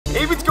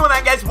Hey, what's going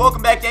on, guys?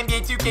 Welcome back to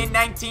NBA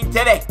 2K19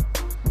 today.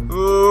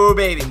 Ooh,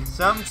 baby.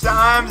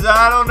 Sometimes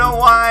I don't know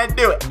why I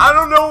do it. I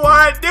don't know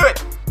why I do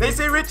it. They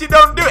say, Richie,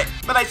 don't do it,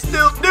 but I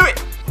still do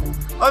it.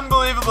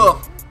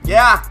 Unbelievable.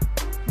 Yeah,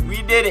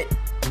 we did it.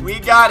 We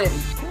got it.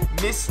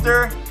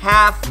 Mr.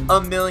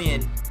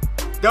 $500,000.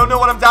 Don't know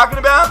what I'm talking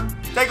about?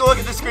 Take a look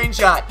at the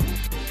screenshot.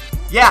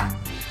 Yeah.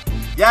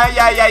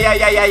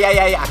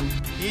 Yeah.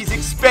 He's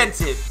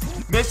expensive.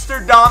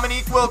 Mr.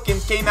 Dominique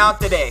Wilkins came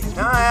out today.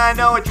 I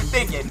know what you're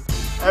thinking.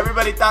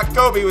 Everybody thought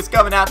Kobe was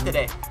coming out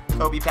today.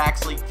 Kobe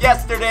packs leaked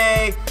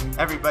yesterday.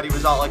 Everybody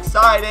was all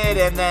excited,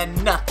 and then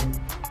nothing.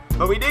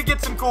 But we did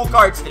get some cool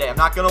cards today, I'm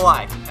not going to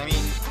lie. I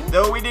mean,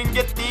 though we didn't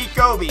get the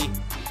Kobe,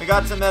 we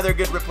got some other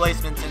good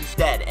replacements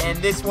instead. And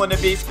this one, to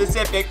be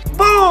specific,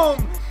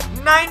 boom!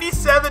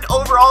 97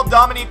 overall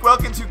Dominique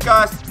Wilkins, who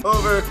cost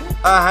over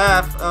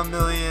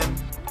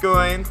 $500,000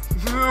 coins.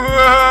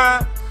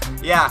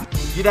 Yeah,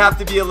 you'd have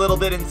to be a little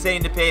bit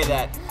insane to pay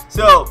that.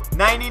 So,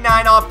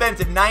 99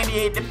 offensive,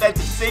 98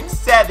 defensive,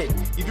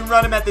 6'7". You can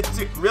run him at the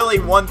really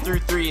 1 through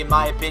 3 in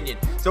my opinion.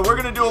 So we're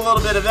going to do a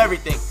little bit of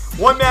everything.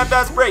 One-man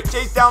fast break,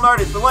 chase down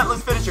artist,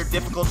 relentless finisher,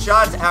 difficult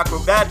shots,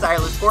 acrobat,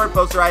 tireless scorer,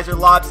 posterizer,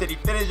 lob city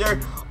finisher,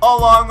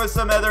 along with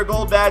some other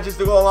gold badges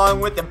to go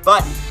along with him.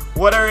 But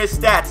what are his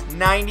stats?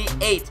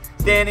 98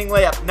 standing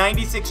layup,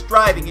 96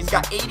 driving, he's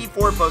got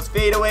 84 post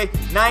fadeaway,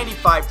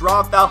 95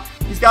 drop foul,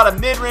 he's got a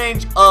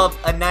mid-range of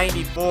a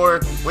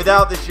 94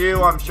 without the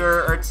shoe, I'm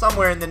sure, or it's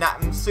somewhere in the,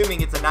 I'm assuming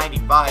it's a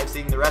 95,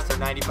 seeing the rest are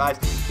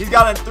 95s. He's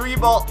got a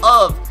 3-ball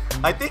of,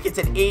 I think it's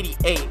an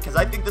 88, because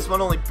I think this one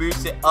only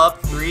boosts it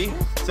up 3,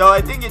 so I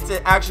think it's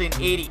actually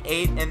an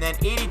 88, and then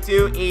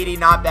 82, 80,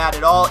 not bad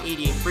at all,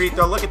 88 free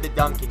throw, look at the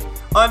dunking.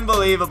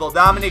 Unbelievable.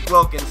 Dominique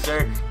Wilkins,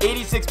 sir.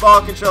 86 ball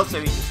control, so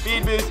he can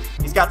speed boost.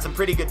 He's got some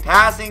pretty good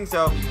passing,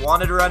 so if you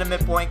wanted to run him at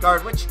point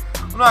guard, which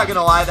I'm not going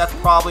to lie, that's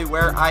probably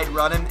where I'd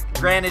run him.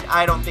 Granted,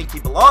 I don't think he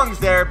belongs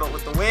there, but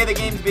with the way the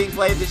game's being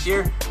played this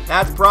year,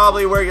 that's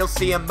probably where you'll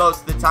see him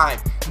most of the time.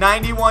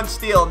 91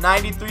 steal,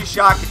 93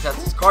 shot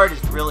contest. This card is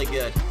really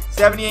good.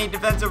 78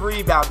 defensive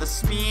rebound. The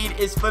speed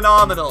is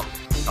phenomenal.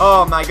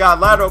 Oh my god,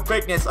 lateral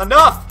quickness.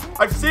 Enough!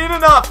 I've seen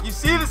enough. You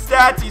see the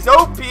stats. He's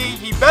OP.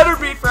 He better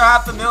be for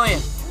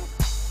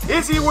 $500,000.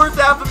 Is he worth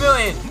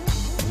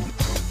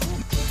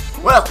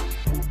 $500,000? Well,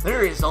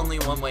 there is only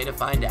one way to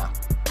find out.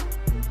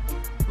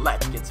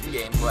 Let's get some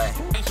gameplay.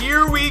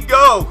 Here we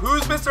go.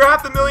 Who's Mr.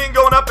 $500,000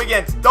 going up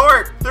against?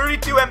 Dart,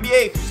 32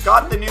 NBA, who's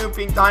got the new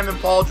Pink Diamond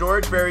Paul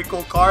George. Very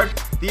cool card.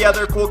 The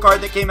other cool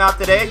card that came out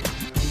today.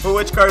 But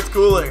which card's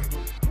cooler?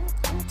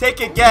 Take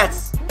a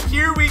guess.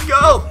 Here we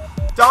go.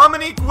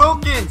 Dominique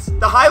Wilkins,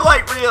 the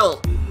highlight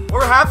reel.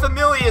 Or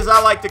 $500,000 as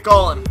I like to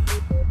call him.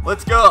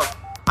 Let's go.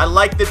 I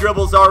like the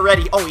dribbles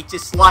already. Oh, he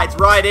just slides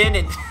right in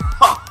and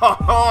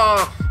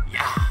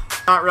yeah.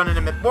 Not running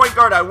him at point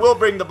guard. I will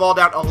bring the ball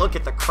down. Oh, look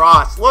at the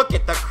cross. Look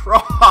at the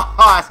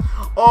cross.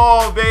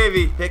 Oh,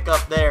 baby. Pick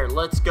up there.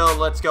 Let's go.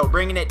 Let's go.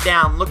 Bringing it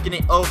down. Looking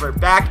it over.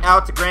 Back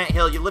out to Grant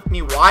Hill. You lift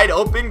me wide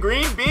open.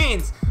 Green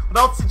beans. What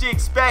else did you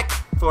expect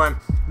for him?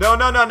 No.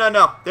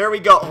 There we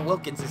go. Oh,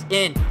 Wilkins is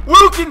in.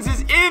 Wilkins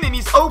is in, and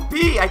he's OP.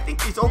 I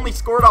think he's only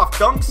scored off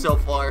dunks so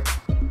far.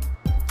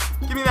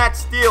 Give me that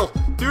steal.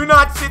 Do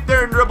not sit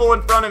there and dribble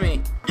in front of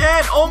me.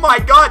 Again, oh my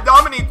god,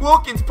 Dominique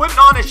Wilkins putting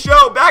on a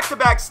show.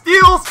 Back-to-back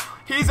steals.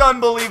 He's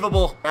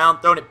unbelievable. Now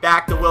throwing it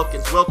back to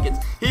Wilkins.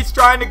 He's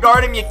trying to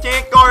guard him. You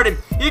can't guard him.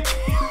 You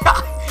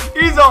can't.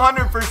 He's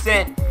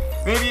 100%.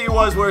 Maybe he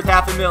was worth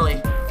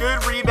 $500,000.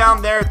 Good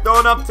rebound there.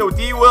 Throwing up to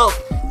D-Wilk.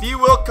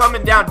 D-Wilk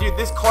coming down. Dude,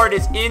 this card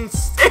is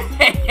insane.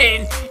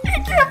 He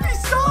can't be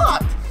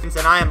stopped.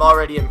 And I am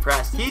already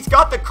impressed. He's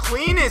got the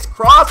cleanest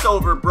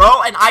crossover,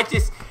 bro. And I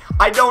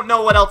don't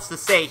know what else to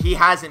say. He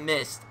hasn't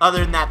missed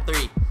other than that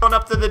 3. Going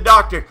up to the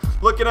doctor.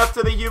 Looking up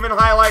to the human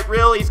highlight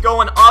reel. He's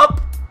going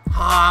up.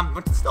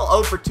 Still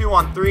 0 for 2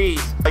 on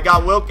 3s. I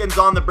got Wilkins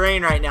on the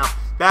brain right now.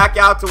 Back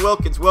out to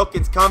Wilkins.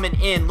 Wilkins coming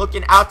in.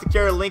 Looking out to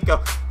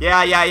Karolinko. Yeah.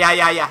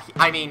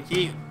 I mean,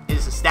 he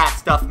is a stat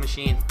stuff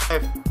machine.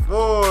 5,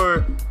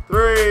 4,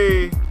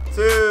 3,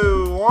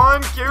 2,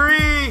 1.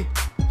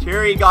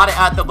 Curie got it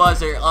at the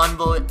buzzer.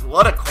 Unbelievable.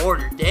 What a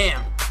quarter.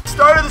 Damn.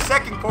 Start of the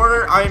second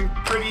quarter, I'm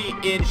pretty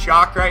in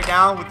shock right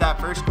now with that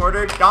first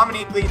quarter.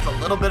 Dominique leads a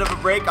little bit of a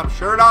break. I'm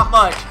sure not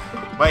much,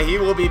 but he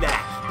will be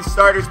back. The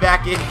starter's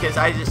back in because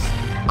I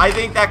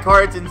think that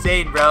card's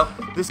insane, bro.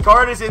 This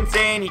card is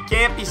insane. He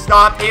can't be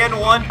stopped. And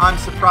one, I'm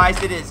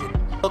surprised it isn't.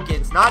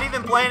 Wilkins, not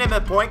even playing him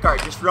at point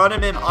guard. Just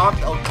running him off.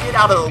 Oh, get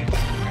out of the...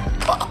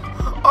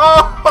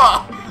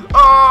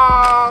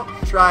 Oh.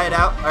 Try it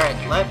out. All right,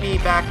 let me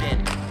back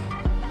in.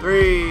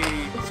 3,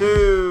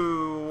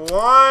 2,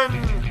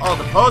 1. Oh,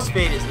 the post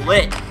fade is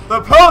lit. The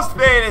post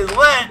fade is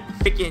lit.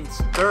 Freaking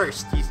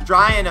thirst. He's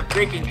drying a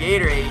freaking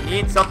Gatorade. He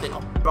needs something.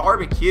 Oh,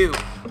 barbecue.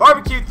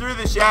 Barbecue through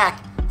the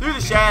shack.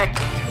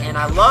 And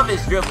I love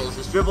his dribbles.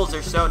 His dribbles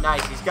are so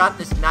nice. He's got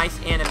this nice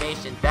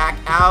animation. Back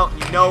out.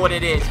 You know what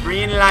it is.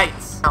 Green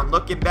lights. I'm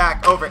looking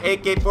back over.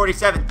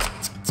 AK-47.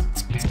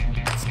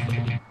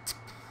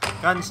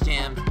 Guns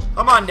jammed.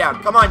 Come on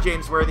down. Come on,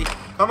 James Worthy.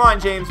 Come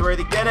on, James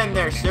Worthy. Get in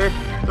there, sir.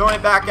 Throwing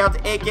it back out to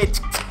AK.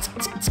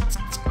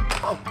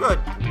 Oh, good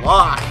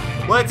block.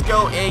 Let's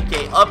go,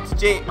 AK. Up to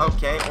James.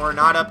 Okay, or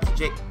not up to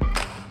James.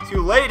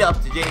 Too late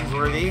up to James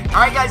Worthy.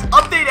 Alright, guys.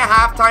 Update at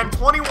halftime.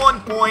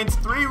 21 points,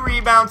 3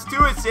 rebounds,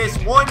 2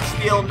 assists, 1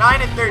 steal,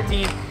 9 and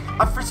 13.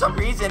 For some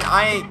reason,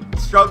 I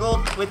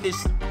struggled with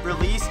this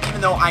release, even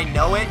though I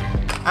know it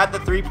at the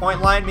 3-point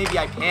line. Maybe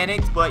I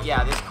panicked, but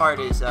yeah, this card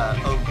is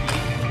OP,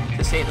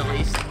 to say the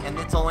least, and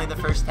it's only the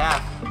first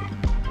half.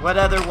 What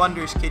other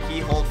wonders could he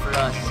hold for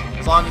us,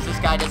 as long as this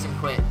guy doesn't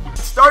quit?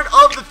 Start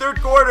of the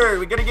third quarter.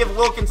 We're going to give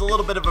Wilkins a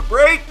little bit of a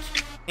break,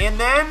 and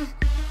then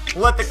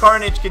let the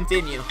carnage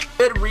continue.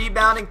 Good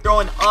rebounding,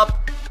 throwing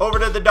up over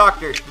to the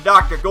Doctor. The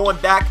Doctor going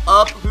back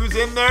up. Who's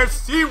in there?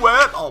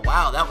 C-Web. Oh,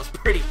 wow, that was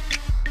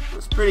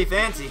pretty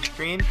fancy.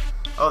 Cream.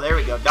 Oh, there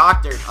we go.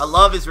 Doctor. I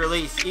love his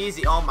release.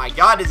 Easy. Oh, my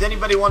God. Does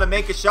anybody want to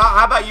make a shot?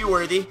 How about you,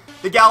 Worthy?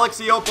 The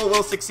Galaxy Opal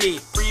will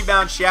succeed.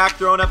 Rebound Shaq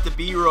throwing up to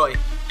B-Roy.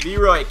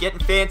 B-Roy getting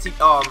fancy.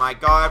 Oh, my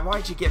God.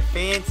 Why'd you get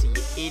fancy,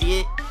 you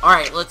idiot? All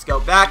right, let's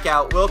go. Back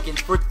out. Wilkins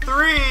for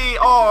 3.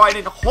 Oh, I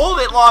didn't hold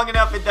it long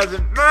enough. It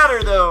doesn't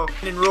matter, though.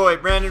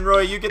 Brandon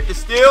Roy, you get the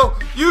steal.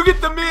 You get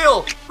the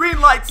meal.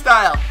 Green light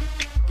style.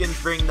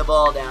 Wilkins bring the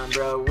ball down,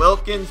 bro.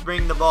 Wilkins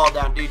bring the ball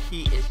down. Dude,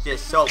 he is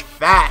just so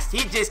fast. He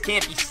just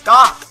can't be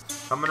stopped.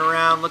 Coming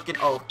around, looking.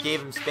 Oh,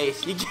 gave him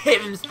space. He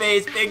gave him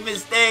space. Big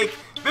mistake.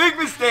 Big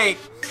mistake.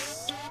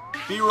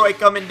 B-Roy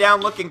coming down,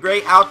 looking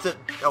great. Out to,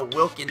 oh,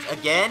 Wilkins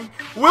again.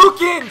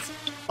 Wilkins!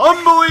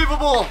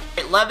 Unbelievable!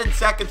 11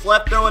 seconds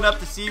left, throwing up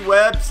to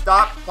C-Web.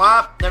 Stop,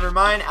 flop, never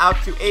mind. Out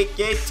to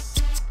 8K.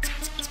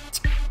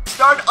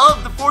 Start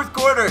of the fourth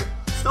quarter.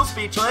 Still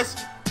speechless.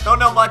 Don't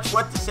know much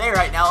what to say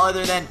right now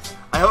other than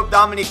I hope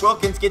Dominique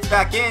Wilkins gets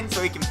back in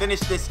so he can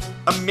finish this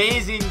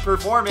amazing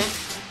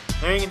performance.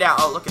 Tearing it down.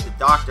 Oh, look at the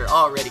Doctor.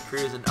 Already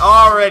cruising.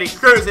 Already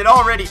cruising.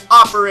 Already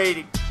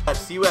operating.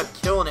 C-Web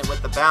killing it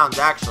with the bounds,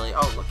 actually.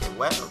 Oh, look at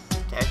Web.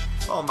 Okay.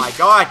 Oh, my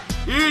God.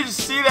 You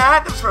see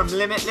that? That's from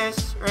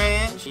Limitless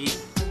range.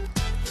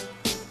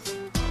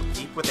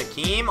 Deep with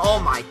Akeem. Oh,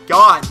 my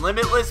God.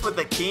 Limitless with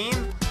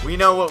Akeem. We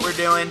know what we're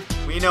doing.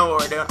 We know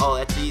what we're doing. Oh,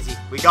 that's easy.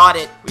 We got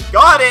it. We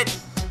got it.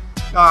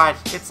 God,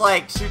 it's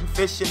like shooting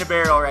fish in a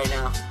barrel right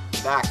now.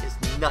 The back is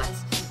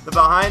nuts. The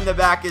behind the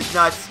back is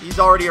nuts. He's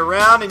already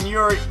around, and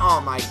you're...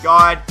 Oh, my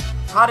God.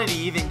 How did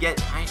he even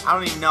get... I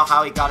don't even know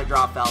how he got a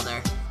drop foul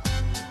there.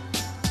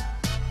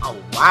 Oh,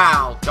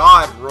 wow.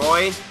 God,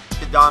 Roy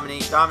to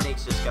Dominique.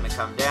 Dominique's just going to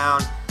come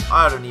down.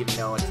 I don't even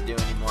know what to do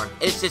anymore.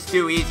 It's just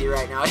too easy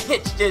right now.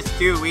 It's just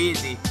too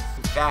easy.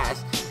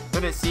 Fast.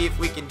 Going to see if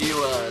we can do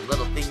a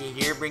little thingy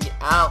here. Bring it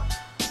out.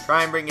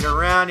 Try and bring it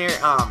around here.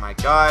 Oh, my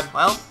God.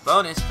 Well,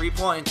 bonus. 3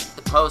 points.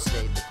 The post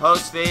fade. The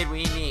post fade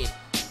we need.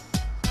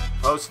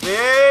 Post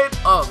fade.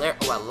 Oh, there.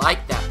 Oh, I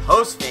like that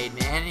post fade,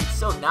 man. It's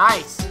so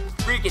nice.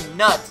 It's freaking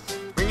nuts.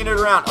 Bringing it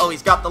around. Oh,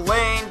 he's got the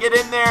lane. Get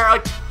in there.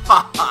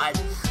 Oh,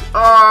 God.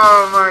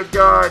 Oh, my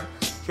God.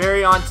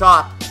 Cherry on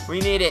top.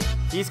 We need it.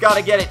 He's got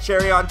to get it.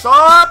 Cherry on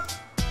top.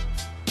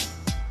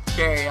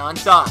 Cherry on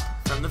top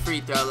from the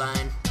free throw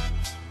line.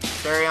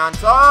 Cherry on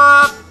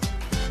top.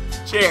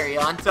 Cherry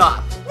on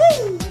top.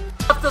 Woo!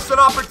 Left us an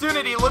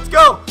opportunity. Let's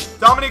go.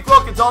 Dominique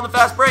Wilkins on the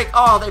fast break.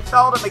 Oh, they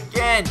fouled him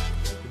again.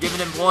 We're giving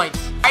him points.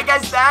 Alright,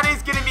 guys, that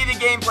is going to be the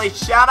gameplay.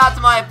 Shout out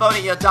to my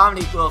opponent, yo,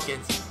 Dominique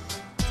Wilkins.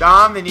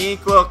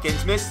 Dominique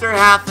Wilkins, Mr.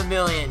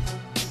 $500,000.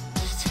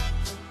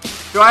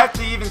 Do I have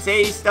to even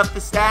say he stuffed the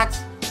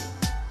stats?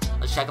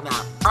 Let's check them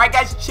out. Alright,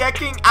 guys,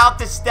 checking out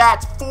the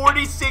stats.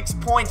 46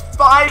 points,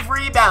 5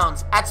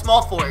 rebounds at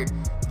small forward.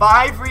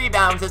 5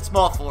 rebounds at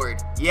small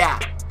forward. Yeah,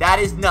 that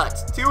is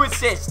nuts. 2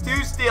 assists,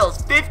 2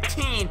 steals,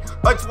 15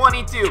 of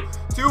 22,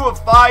 2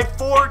 of 5,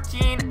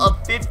 14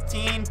 of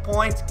 15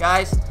 points,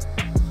 guys.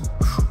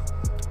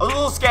 I was a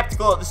little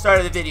skeptical at the start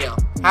of the video.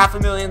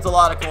 $500,000's a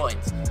lot of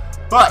coins.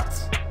 But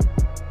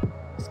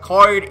this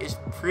card is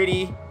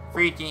pretty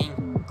freaking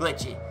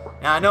glitchy.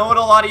 Now, I know what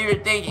a lot of you are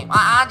thinking. Well,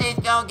 I'll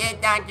just go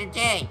get Dr.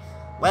 J.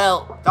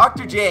 Well,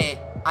 Dr. J,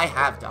 I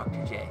have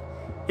Dr. J.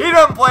 He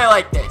doesn't play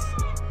like this.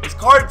 His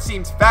card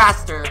seems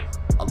faster,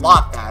 a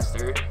lot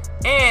faster,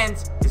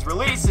 and his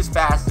release is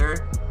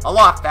faster, a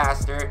lot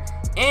faster,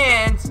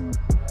 and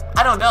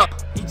I don't know.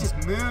 He just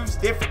moves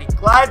different. He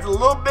glides a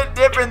little bit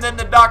different than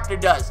the Doctor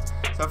does.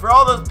 So for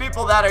all those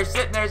people that are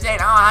sitting there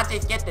saying, oh, I'll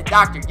just get the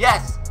Doctor.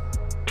 Yes,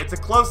 it's a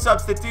close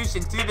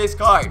substitution to this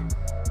card.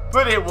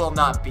 But it will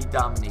not be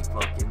Dominique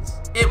Wilkins.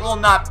 It will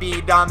not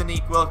be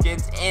Dominique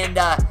Wilkins. And,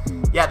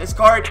 yeah, this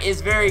card is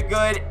very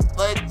good.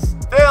 But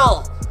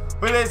still,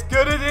 with as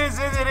good as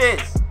it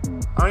is.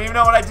 I don't even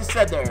know what I just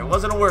said there. It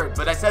wasn't a word,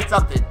 but I said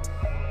something.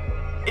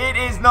 It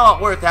is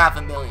not worth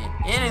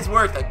 $500,000. It is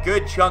worth a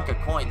good chunk of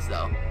coins,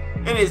 though.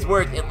 It is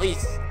worth at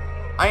least...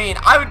 I mean,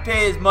 I would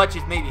pay as much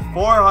as maybe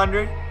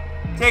 400.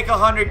 Take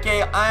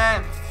 100K.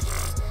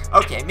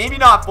 Okay, maybe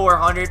not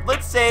 400.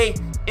 Let's say...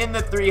 in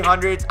the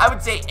 300s. I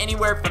would say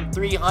anywhere from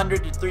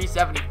 300 to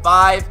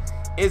 375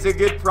 is a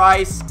good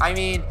price. I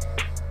mean,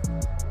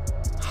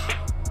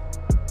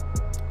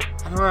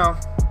 I don't know.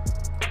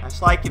 I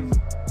just like him.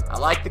 I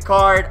like the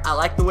card. I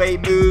like the way he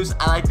moves.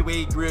 I like the way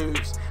he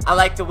grooves. I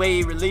like the way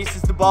he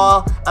releases the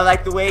ball. I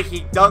like the way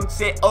he dunks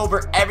it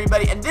over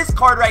everybody. And this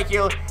card right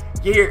here,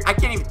 I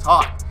can't even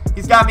talk.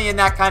 He's got me in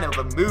that kind of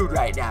a mood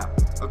right now.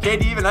 Okay,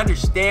 to even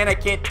understand I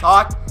can't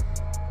talk.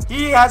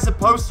 He has a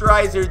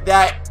posterizer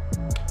that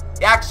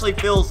actually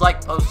feels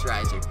like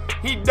posterizer.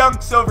 He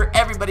dunks over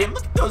everybody. And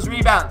look at those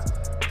rebounds.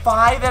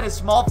 5 at a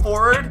small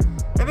forward.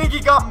 I think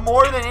he got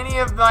more than any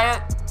of my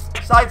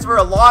sides for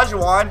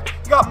Olajuwon.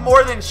 He got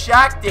more than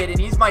Shaq did, and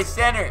he's my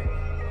center.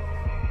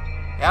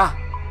 Yeah,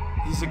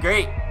 he's a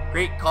great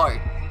card.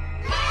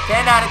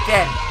 10 out of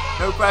 10.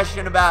 No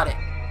question about it.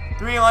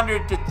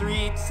 300 to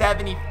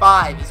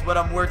 375 is what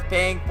I'm worth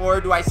paying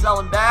for. Do I sell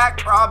him back?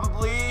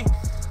 Probably.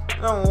 I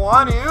don't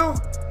want to.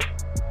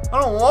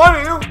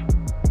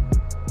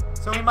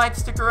 So he might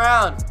stick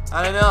around.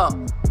 I don't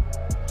know.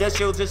 Guess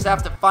you'll just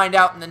have to find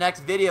out in the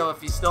next video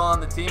if he's still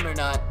on the team or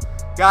not.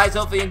 Guys,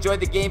 hopefully you enjoyed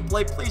the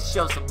gameplay. Please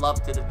show some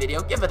love to the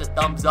video. Give it a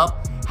thumbs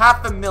up.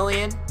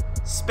 $500,000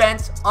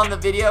 spent on the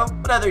video.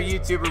 What other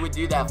YouTuber would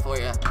do that for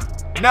you?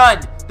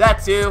 None.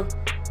 That too.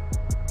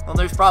 Well,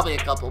 there's probably a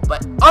couple,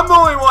 but I'm the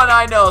only one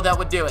I know that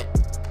would do it.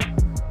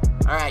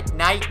 Alright,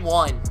 night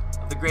 1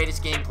 of the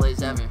greatest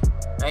gameplays ever.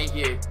 Right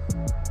here.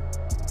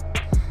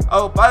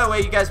 Oh, by the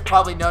way, you guys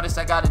probably noticed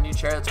I got a new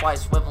chair. That's why I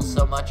swivel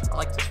so much. I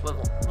like to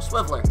swivel. I'm a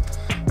swiveler.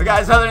 But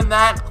guys, other than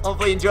that,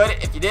 hopefully you enjoyed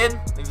it. If you did,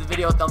 leave the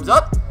video a thumbs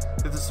up.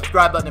 Hit the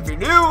subscribe button if you're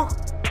new.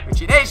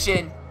 Richie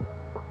Nation,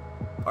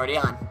 party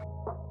on.